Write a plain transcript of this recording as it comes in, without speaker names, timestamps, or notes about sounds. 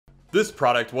This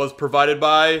product was provided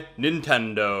by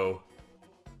Nintendo.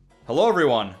 Hello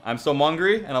everyone, I'm So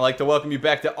Mungry, and I'd like to welcome you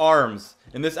back to ARMS.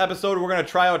 In this episode, we're going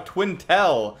to try out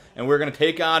Twintelle, and we're going to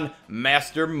take on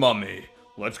Master Mummy.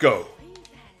 Let's go.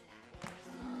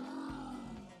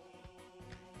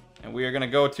 And we are going to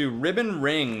go to Ribbon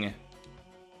Ring.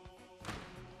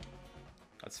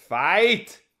 Let's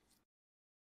fight!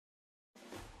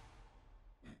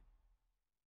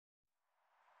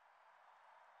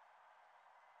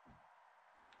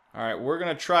 Alright, we're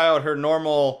going to try out her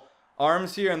normal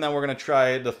arms here, and then we're going to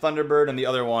try the Thunderbird and the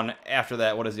other one after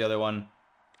that. What is the other one?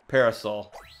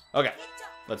 Parasol. Okay,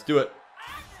 let's do it.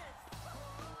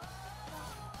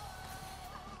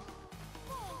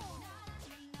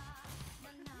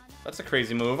 That's a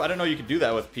crazy move. I didn't know you could do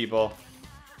that with people.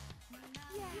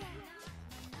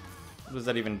 What does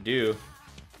that even do?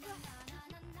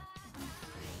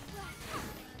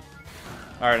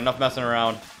 Alright, enough messing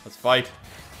around. Let's fight.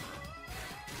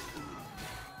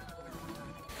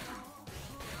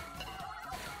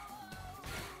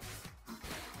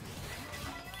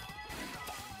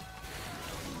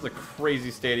 This is a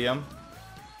crazy stadium.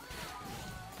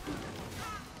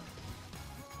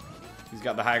 He's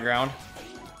got the high ground.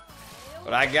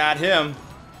 But I got him.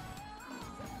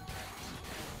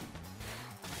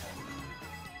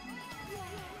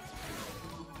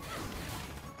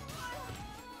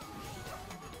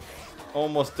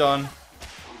 Almost done.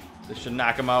 This should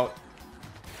knock him out.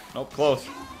 Nope, close.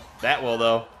 That will,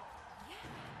 though.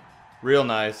 Real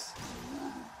nice.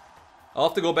 I'll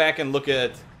have to go back and look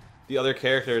at the other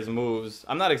characters' moves.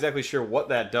 I'm not exactly sure what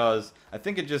that does. I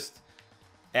think it just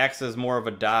acts as more of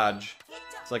a dodge.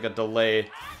 It's like a delay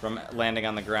from landing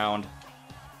on the ground.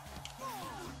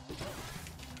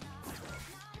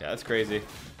 Yeah, that's crazy.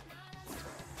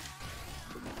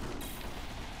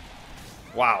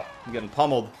 Wow, I'm getting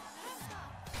pummeled.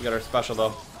 We got our special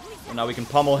though. And now we can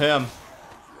pummel him.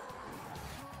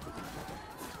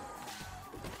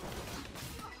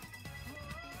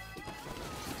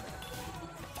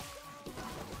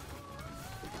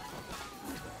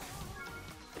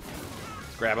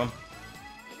 Let's grab him.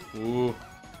 Ooh.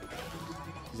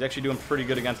 He's actually doing pretty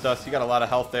good against us. He got a lot of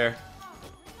health there.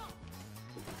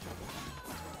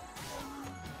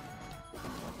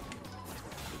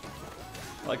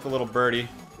 I like the little birdie.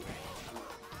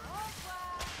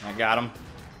 I got him.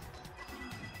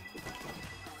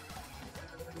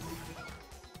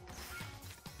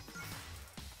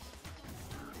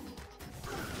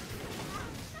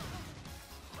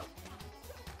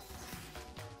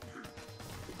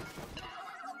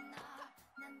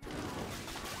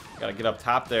 Gotta get up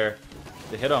top there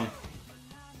to hit him.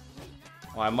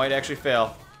 Oh, I might actually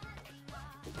fail.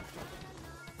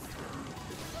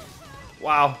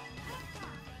 Wow.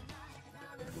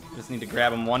 Just need to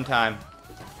grab him one time.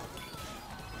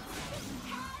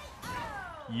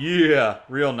 Yeah,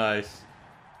 real nice.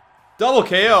 Double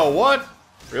KO, what?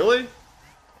 Really?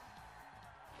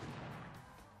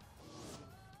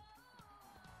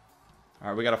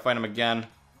 Alright, we gotta fight him again.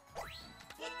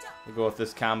 We'll go with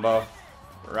this combo.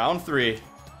 Round 3.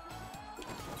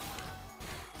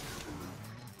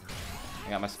 I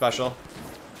got my special.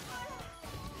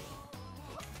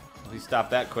 Well, he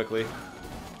stopped that quickly.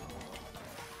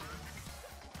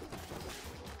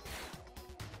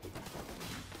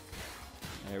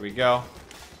 There we go.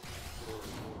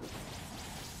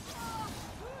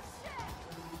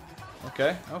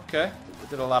 Okay, okay.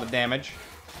 Did a lot of damage.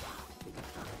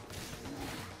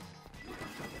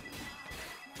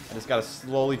 I just gotta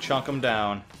slowly chunk him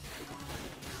down.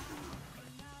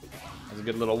 That's a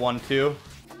good little 1-2.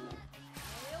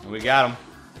 And we got him.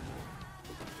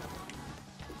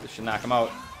 This should knock him out.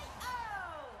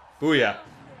 Booyah.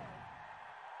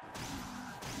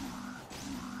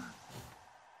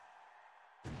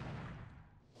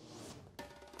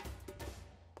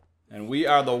 And we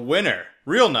are the winner.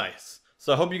 Real nice.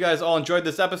 So I hope you guys all enjoyed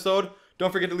this episode.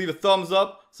 Don't forget to leave a thumbs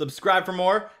up, subscribe for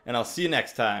more, and I'll see you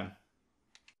next time.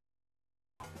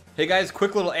 Hey guys,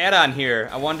 quick little add-on here.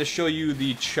 I wanted to show you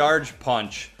the charge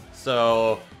punch,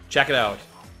 so check it out.